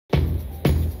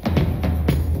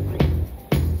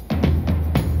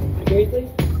please?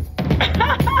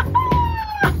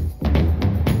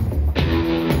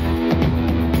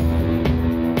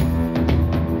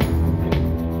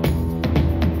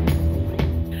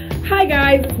 Hi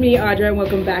guys, it's me, Audra, and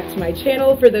welcome back to my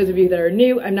channel. For those of you that are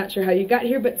new, I'm not sure how you got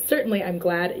here, but certainly I'm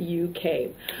glad you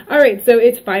came. Alright, so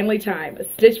it's finally time.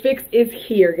 Stitch Fix is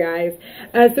here, guys.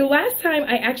 So last time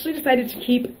I actually decided to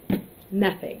keep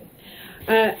nothing.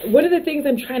 One of the things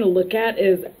I'm trying to look at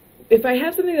is if I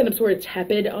have something that I'm sort of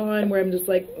tepid on, where I'm just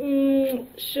like,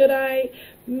 should I?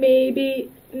 Maybe.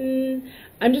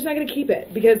 I'm just not going to keep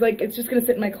it because like it's just going to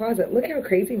sit in my closet. Look how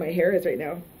crazy my hair is right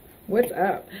now. What's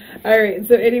up? Alright,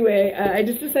 so anyway, I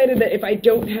just decided that if I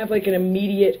don't have like an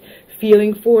immediate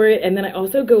feeling for it, and then I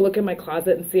also go look in my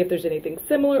closet and see if there's anything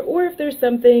similar, or if there's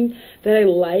something that I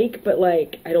like, but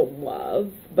like I don't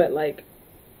love, but like,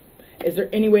 is there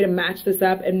any way to match this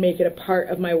up and make it a part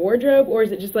of my wardrobe, or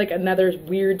is it just like another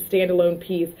weird standalone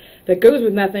piece that goes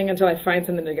with nothing until I find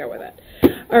something to go with it?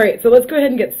 Alright, so let's go ahead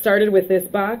and get started with this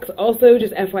box. Also,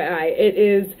 just FYI, it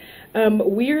is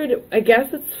weird, I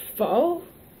guess it's fall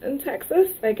in Texas.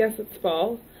 I guess it's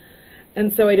fall.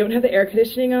 And so I don't have the air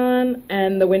conditioning on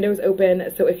and the window's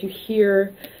open. So if you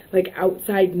hear like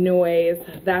outside noise,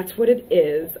 that's what it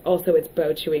is. Also, it's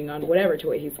Bo chewing on whatever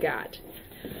toy he's got.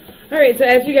 Alright, so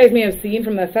as you guys may have seen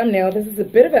from the thumbnail, this is a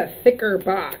bit of a thicker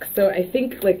box. So I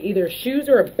think like either shoes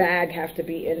or a bag have to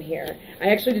be in here. I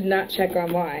actually did not check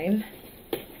online.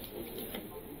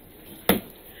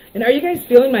 And are you guys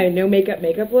feeling my no makeup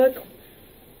look?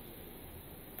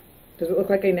 Does it look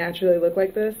like I naturally look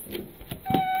like this?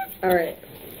 Alright.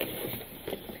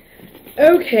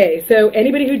 Okay, so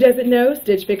anybody who doesn't know,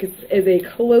 Stitch Fix is a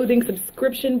clothing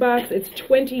subscription box. It's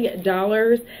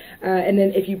 $20. And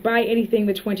then if you buy anything,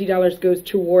 the $20 goes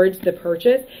towards the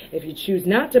purchase. If you choose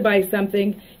not to buy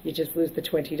something, you just lose the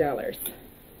 $20.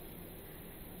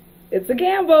 It's a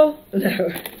gamble.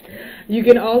 No. You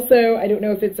can also, I don't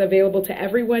know if it's available to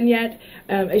everyone yet.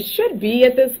 It should be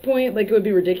at this point. Like, it would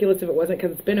be ridiculous if it wasn't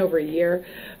because it's been over a year.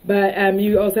 But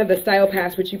you also have the Style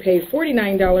Pass, which you pay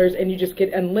 $49, and you just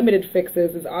get unlimited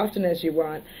fixes as often as you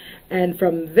want. And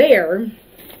from there,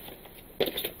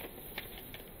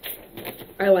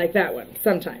 I like that one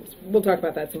sometimes. We'll talk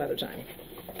about that some other time.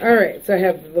 All right, so I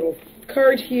have the little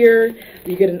card here.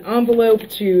 You get an envelope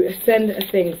to send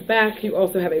things back. You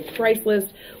also have a price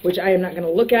list, which I am not going to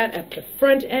look at the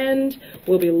front end.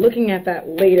 We'll be looking at that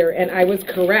later, and I was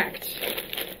correct.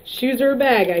 Shoes or a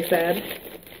bag, I said.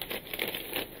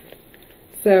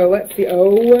 So let's see.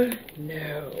 Oh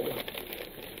no.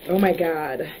 Oh my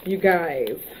God, you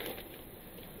guys.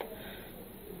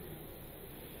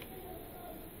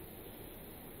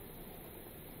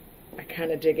 I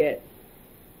kind of dig it.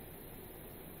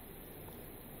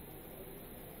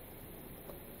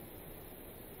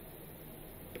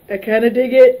 I kind of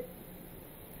dig it.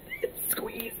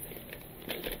 Squeeze.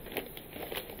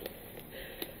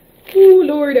 Ooh,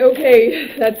 Lord,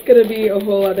 okay. That's going to be a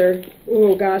whole other...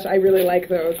 Oh, gosh, I really like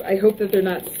those. I hope that they're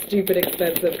not stupid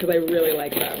expensive because I really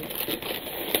like them.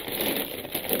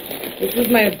 This is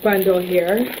my bundle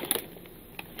here.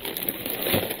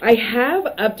 I have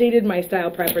updated my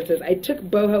style preferences. I took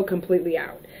boho completely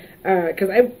out because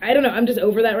I don't know. I'm just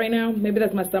over that right now. Maybe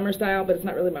that's my summer style, but it's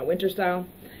not really my winter style.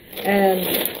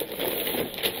 And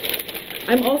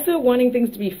I'm also wanting things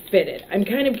to be fitted. I'm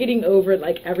kind of getting over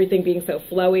like everything being so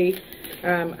flowy.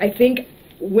 I think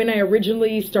when I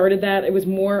originally started that, it was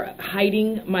more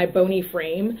hiding my bony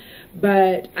frame,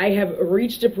 but I have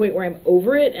reached a point where I'm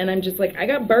over it, and I'm just like, I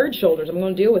got bird shoulders. I'm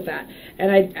going to deal with that, and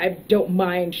I don't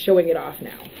mind showing it off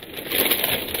now.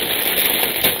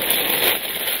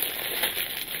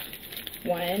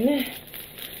 1,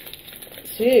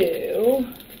 2,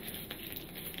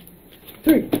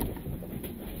 3.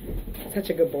 Such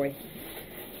a good boy.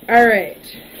 All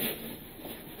right.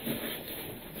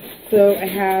 So I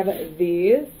have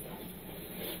these.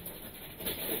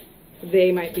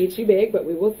 They might be too big, but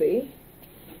we will see.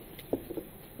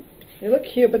 They look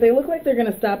cute, but they look like they're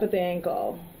going to stop at the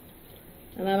ankle.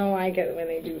 And I don't like it when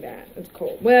they do that. It's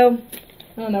cold. Well,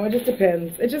 I don't know. It just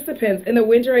depends. It just depends. In the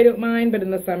winter, I don't mind, but in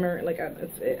the summer, like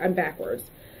I'm backwards.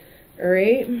 All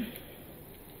right.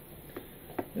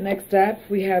 Next up,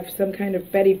 we have some kind of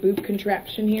Betty Boop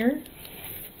contraption here.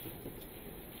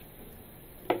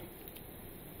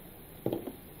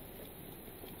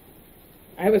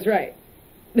 I was right.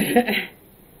 A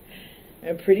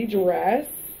pretty dress.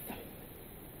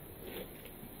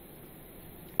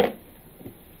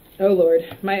 Oh,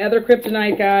 Lord. My other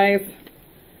kryptonite, guys.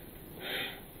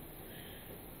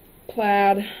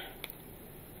 Plaid.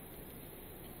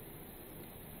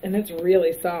 And it's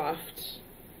really soft.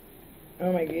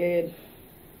 Oh, my God.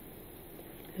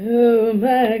 Oh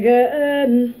my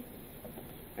god.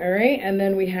 Alright, and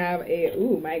then we have a,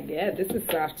 ooh my god, this is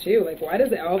soft too. Like, why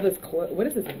does it, all this, what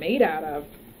is this made out of?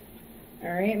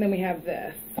 Alright, and then we have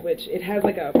this, which it has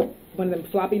like a, one of them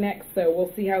floppy necks, so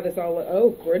we'll see how this all, oh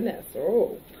goodness,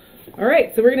 oh.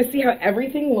 Alright, so we're going to see how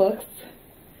everything looks,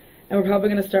 and we're probably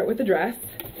going to start with the dress.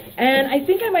 And I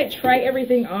think I might try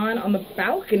everything on the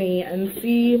balcony and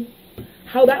see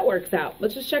how that works out.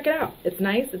 Let's just check it out. It's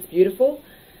nice, it's beautiful,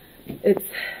 it's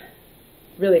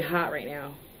really hot right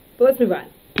now, but let's move on.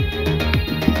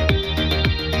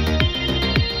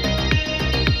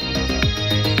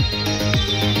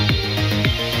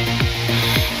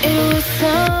 It was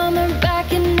summer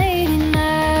back in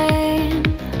 '89.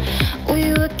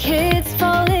 We were kids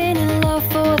falling in love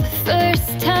for the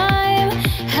first time.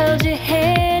 Held your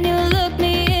hand, you looked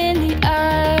me in the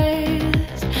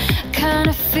eyes. Kind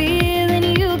of feeling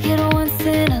you get once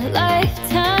in a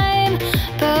lifetime.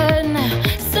 But now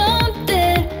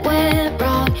something went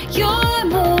wrong. You're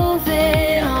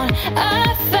moving on.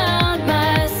 I found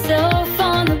myself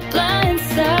on the blind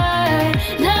side.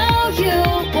 Now you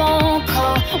won't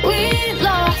call. We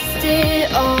lost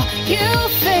it all. You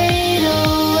fade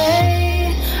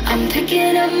away. I'm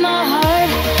picking up my heart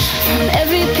from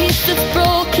every piece that's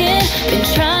broken. Been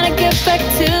trying to get back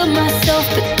to myself,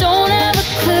 but don't have a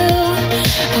clue.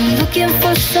 I'm looking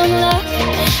for some luck.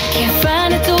 Can't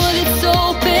find a door that's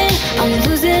open. I'm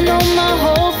losing all my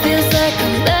hope. Feels like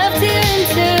I'm left here in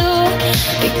two.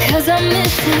 Because I'm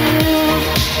missing you.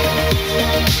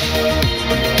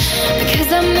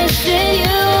 Because I'm missing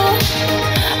you.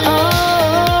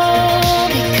 Oh,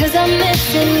 because I'm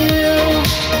missing you.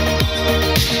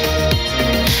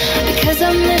 Because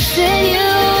I'm missing you.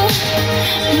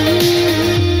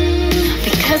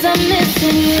 Because I'm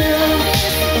missing you.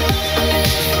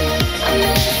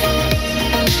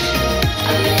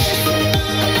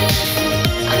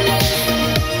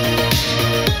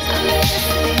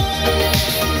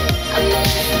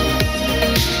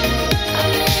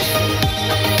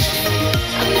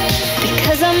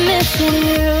 Because I'm missing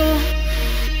you.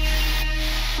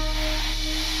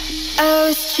 I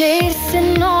was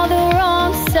chasing all the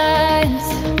wrong signs,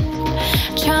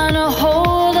 trying to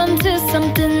hold on to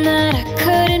something that I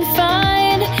couldn't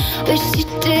find. Wish you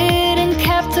didn't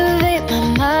captivate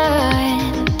my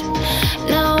mind.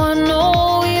 Now I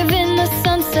know we're in the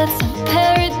sunsets of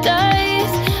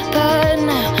paradise, but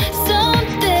now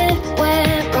something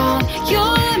went wrong.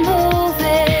 You're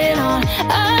moving on.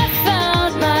 I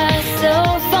found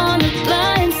myself on the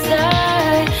blind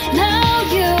side. Now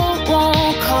you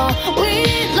won't call. We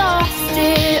lost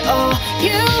it all.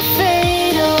 You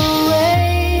fade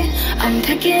away. I'm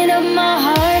picking up my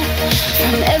heart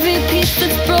from every piece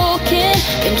that's broken.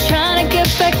 Been trying to get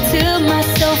back to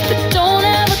myself, but don't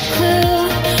have a clue.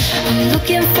 I'm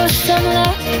looking for some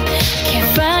luck. Can't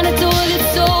find a door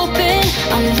that's open.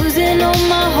 I'm losing all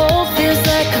my hope. Feels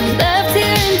like I'm left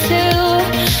here in two.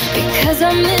 Because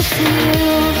I'm missing you.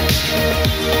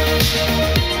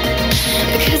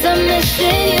 Because I'm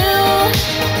missing you.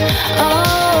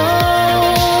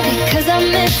 Oh, because I'm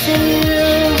missing you.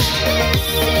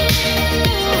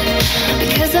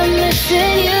 Because I'm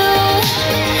missing you.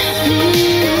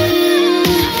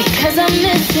 Because I'm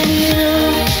missing you.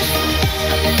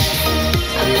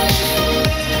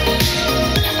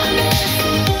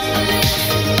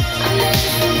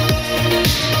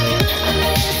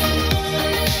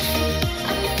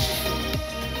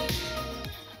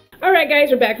 Alright guys,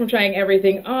 we're back from trying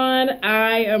everything on.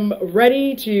 I am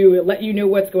ready to let you know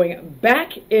what's going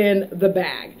back in the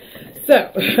bag.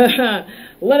 So,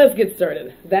 let us get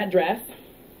started. That dress,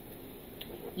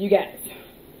 you guys.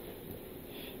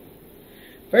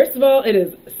 First of all, it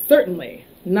is certainly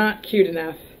not cute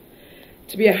enough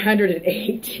to be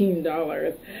 $118.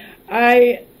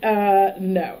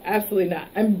 No, absolutely not.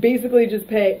 I'm basically just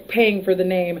paying for the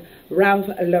name Ralph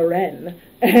Lauren,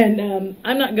 and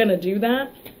I'm not gonna do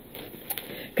that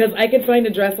because I could find a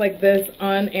dress like this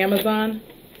on Amazon,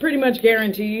 pretty much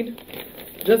guaranteed,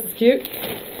 just as cute,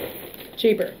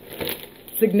 cheaper,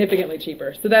 significantly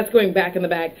cheaper. So that's going back in the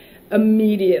bag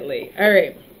immediately. All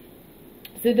right.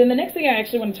 So then the next thing I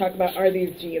actually want to talk about are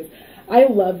these jeans. I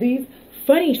love these.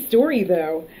 Funny story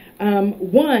though.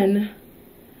 One,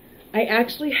 I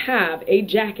actually have a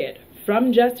jacket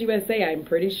from Just USA, I'm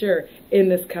pretty sure, in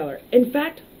this color. In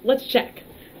fact, let's check.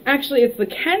 Actually, it's the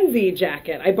Kenzie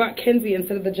jacket. I bought Kenzie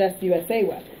instead of the Just USA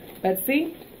one. Let's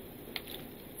see.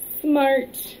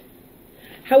 Smart.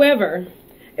 However,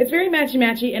 it's very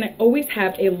matchy-matchy, and I always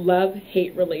have a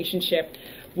love-hate relationship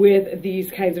with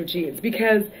these kinds of jeans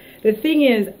because the thing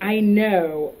is, I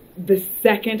know the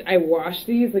second I wash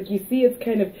these. Like, you see,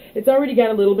 it's already got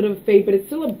a little bit of a fade, but it's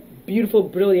still a beautiful,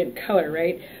 brilliant color,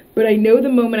 right? But I know the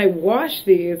moment I wash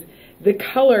these, the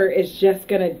color is just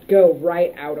gonna go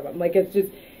right out of them. Like,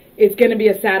 it's gonna be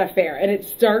a sad affair. And it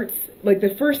starts, like,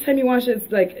 the first time you wash it,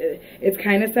 it's like, it's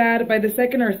kind of sad. By the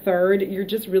second or third, you're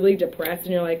just really depressed,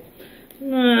 and you're like,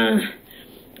 ah.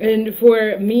 And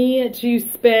for me to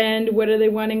spend, what are they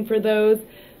wanting for those?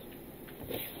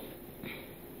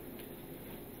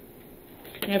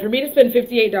 And for me to spend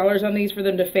 $58 on these for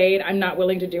them to fade, I'm not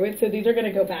willing to do it. So these are going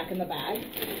to go back in the bag.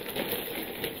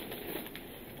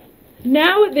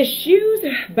 Now the shoes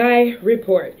by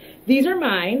report. These are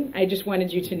mine. I just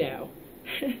wanted you to know.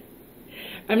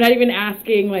 I'm not even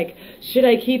asking, like, should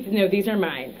I keep? No, these are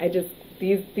mine.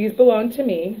 These belong to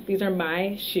me. These are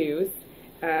my shoes.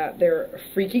 They're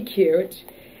freaky cute.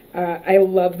 I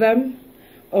love them.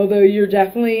 Although I'm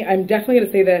definitely going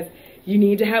to say this. You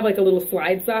need to have like a little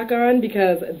slide sock on,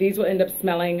 because these will end up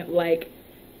smelling like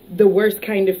the worst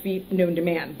kind of feet known to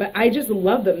man. But I just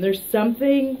love them. There's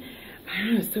something, I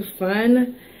don't know, so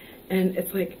fun. And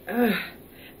it's like,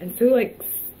 and so like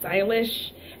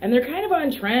stylish. And they're kind of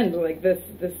on trend, like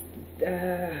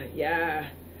yeah.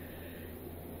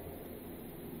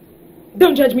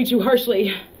 Don't judge me too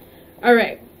harshly. All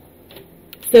right.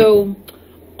 So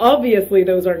obviously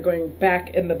those aren't going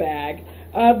back in the bag.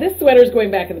 This sweater is going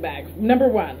back in the bag. Number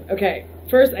one, okay.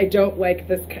 First, I don't like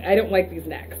this. I don't like these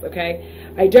necks,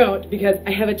 okay? I don't, because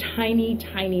I have a tiny,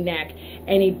 tiny neck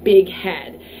and a big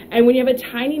head. And when you have a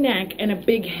tiny neck and a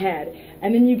big head,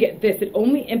 and then you get this, it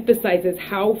only emphasizes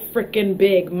how freaking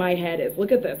big my head is.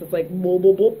 Look at this. It's like, blah,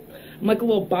 blah, blah. I'm like a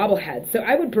little bobblehead. So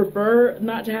I would prefer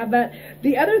not to have that.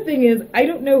 The other thing is, I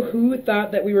don't know who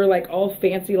thought that we were like all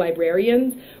fancy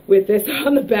librarians with this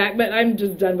on the back, but I'm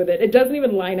just done with it. It doesn't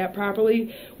even line up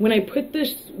properly. When I put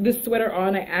this sweater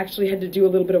on, I actually had to do a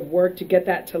little bit of work to get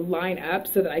that to line up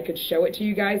so that I could show it to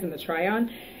you guys in the try on.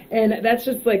 And that's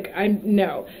just like,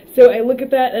 no. So I look at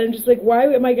that and I'm just like, why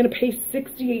am I going to pay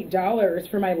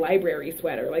 $68 for my library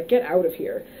sweater? Like, get out of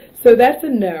here. So that's a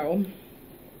no.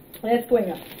 That's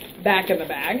going back in the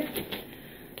bag.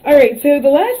 All right, so the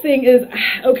last thing is,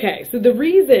 okay, so the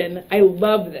reason I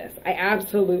love this, I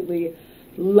absolutely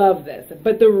love this,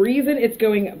 but the reason it's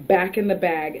going back in the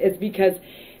bag is because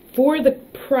for the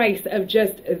price of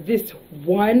just this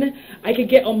one, I could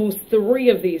get almost 3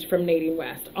 of these from Nadine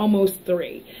West. Almost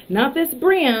 3. Not this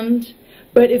brand,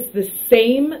 but it's the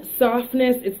same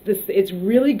softness. It's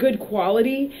really good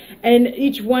quality, and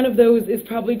each one of those is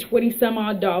probably 20 some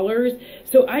odd dollars.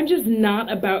 So I'm just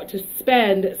not about to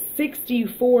spend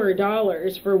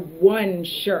 $64 for one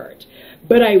shirt,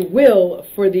 but I will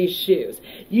for these shoes.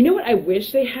 You know what I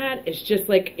wish they had? It's just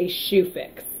like a shoe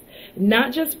fix.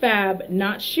 Not just fab,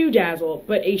 not shoe dazzle,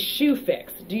 but a shoe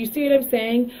fix. Do you see what I'm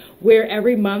saying? Where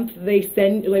every month they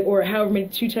send, like, or however many,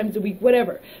 2 times a week,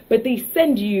 whatever. But they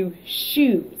send you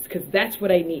shoes, because that's what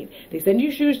I need. They send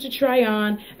you shoes to try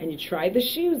on, and you try the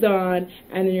shoes on,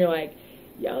 and then you're like,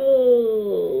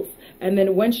 yo. And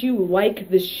then once you like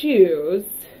the shoes,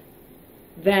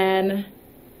 then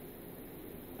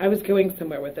I was going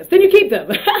somewhere with this. Then you keep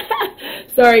them.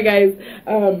 Sorry, guys.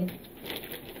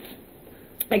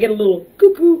 I get a little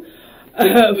cuckoo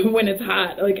when it's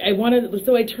hot. Like,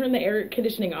 so I turn the air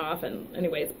conditioning off, and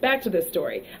anyways, back to this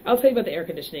story. I'll tell you about the air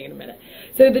conditioning in a minute.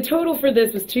 So the total for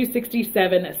this was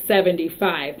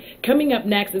 $267.75. Coming up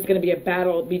next is going to be a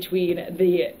battle between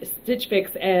the Stitch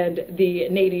Fix and the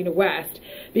Nadine West,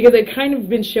 because I've kind of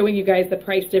been showing you guys the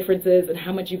price differences and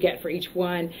how much you get for each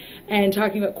one, and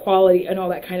talking about quality and all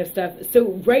that kind of stuff.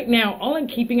 So right now, all I'm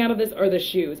keeping out of this are the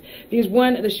shoes, because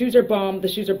one, the shoes are bomb, the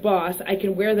shoes are boss. I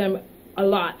can wear them a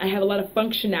lot. I have a lot of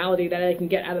functionality that I can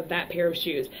get out of that pair of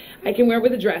shoes. I can wear it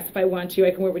with a dress if I want to.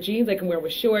 I can wear it with jeans. I can wear it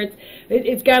with shorts.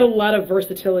 It's got a lot of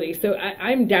versatility. So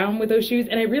I'm down with those shoes,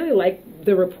 and I really like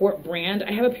the Report brand.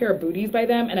 I have a pair of booties by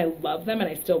them, and I love them, and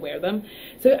I still wear them.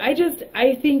 So I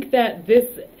think that this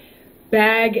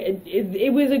bag,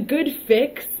 it was a good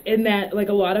fix in that, like,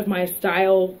 a lot of my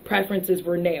style preferences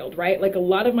were nailed, right? Like, a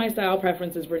lot of my style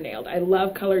preferences were nailed. I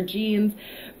love colored jeans,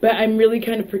 but I'm really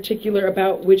kind of particular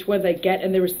about which ones I get,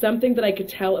 and there was something that I could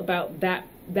tell about that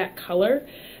color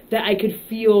that I could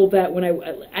feel that when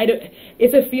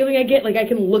it's a feeling I get, like, I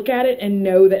can look at it and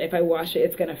know that if I wash it,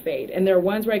 it's going to fade. And there are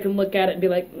ones where I can look at it and be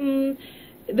like,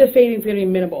 the fading's going to be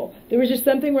minimal. There was just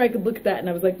something where I could look at that and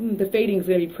I was like, the fading's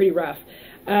going to be pretty rough.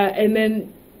 And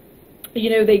then,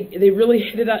 you know, they really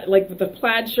hit it up, like with the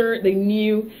plaid shirt. They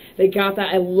knew they got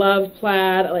that. I love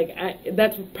plaid. Like,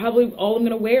 that's probably all I'm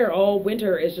going to wear all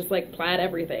winter is just like plaid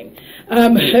everything.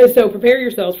 So prepare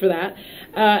yourselves for that.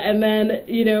 And then,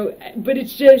 you know, but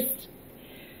it's just,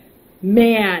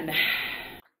 Man.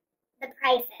 The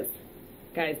prices.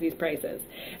 Guys, these prices.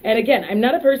 And again, I'm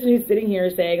not a person who's sitting here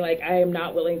saying like I am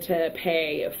not willing to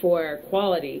pay for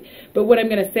quality. But what I'm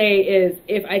going to say is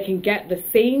if I can get the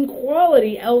same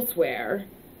quality elsewhere,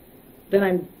 then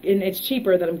and it's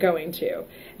cheaper than I'm going to.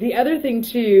 The other thing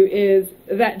too is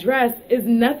that dress is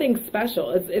nothing special.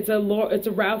 It's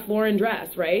a Ralph Lauren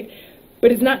dress, right?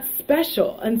 But it's not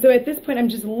special. And so at this point, I'm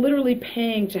just literally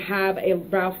paying to have a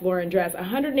Ralph Lauren dress.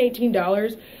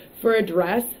 $118 for a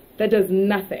dress that does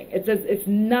nothing. It's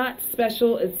not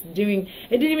special. It didn't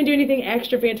even do anything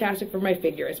extra fantastic for my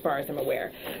figure as far as I'm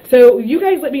aware. So you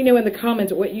guys let me know in the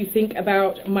comments what you think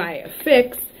about my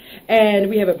fix. And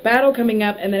we have a battle coming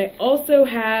up, and then I also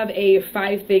have a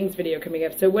 5 things video coming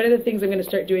up. So one of the things I'm going to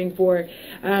start doing for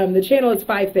the channel is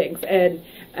 5 things. And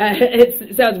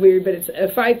it sounds weird, but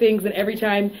it's 5 things, and every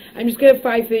time I'm just going to have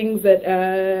 5 things that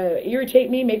irritate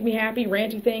me, make me happy,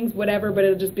 ranty things, whatever, but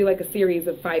it'll just be like a series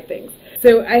of 5 things.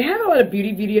 So I have a lot of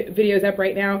beauty videos up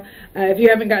right now. If you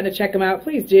haven't gotten to check them out,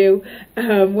 please do.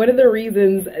 One of the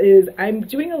reasons is I'm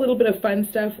doing a little bit of fun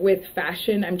stuff with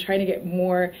fashion. I'm trying to get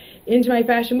more into my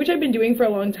fashion, which I've been doing for a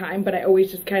long time, but I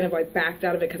always just kind of like backed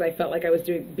out of it because I felt like I was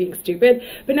being stupid.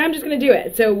 But now I'm just going to do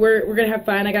it. So we're going to have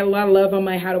fun. I got a lot of love on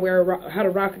my how to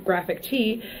rock a graphic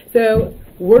tee. So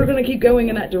we're going to keep going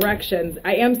in that direction.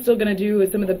 I am still going to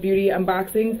do some of the beauty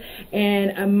unboxings,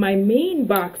 and my main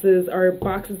boxes are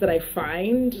boxes that I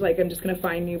find. Like I'm just going to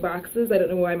find new boxes. I don't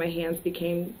know why my hands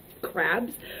became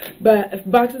crabs, but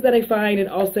boxes that I find, and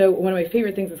also one of my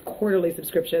favorite things is quarterly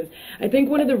subscriptions. I think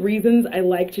one of the reasons I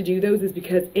like to do those is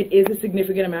because it is a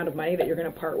significant amount of money that you're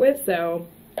going to part with, so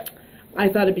I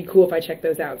thought it'd be cool if I checked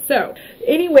those out. So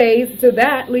anyways, so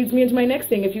that leads me into my next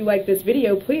thing. If you like this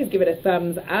video, please give it a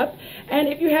thumbs up, and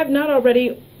if you have not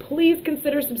already, please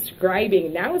consider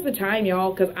subscribing. Now is the time,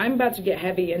 y'all, because I'm about to get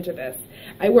heavy into this.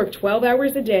 I work 12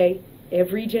 hours a day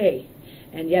every day,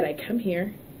 and yet I come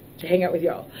here to hang out with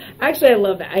y'all. Actually, I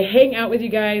love that. I hang out with you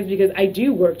guys because I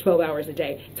do work 12 hours a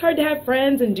day. It's hard to have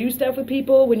friends and do stuff with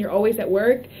people when you're always at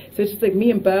work. So it's just like me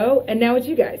and Bo, and now it's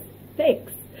you guys.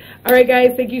 Thanks. All right,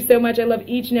 guys, thank you so much. I love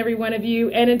each and every one of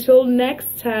you. And until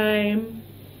next time,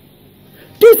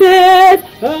 deuces!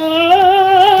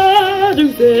 Ah,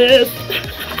 deuces!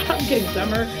 I'm getting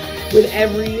dumber with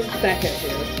every second,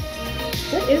 dude.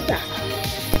 What is that?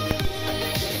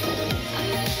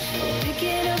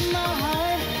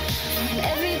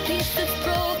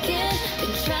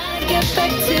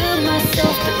 Back to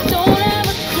myself, but don't have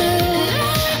a clue.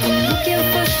 I'm looking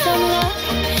for some love,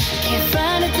 can't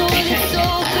find a door that's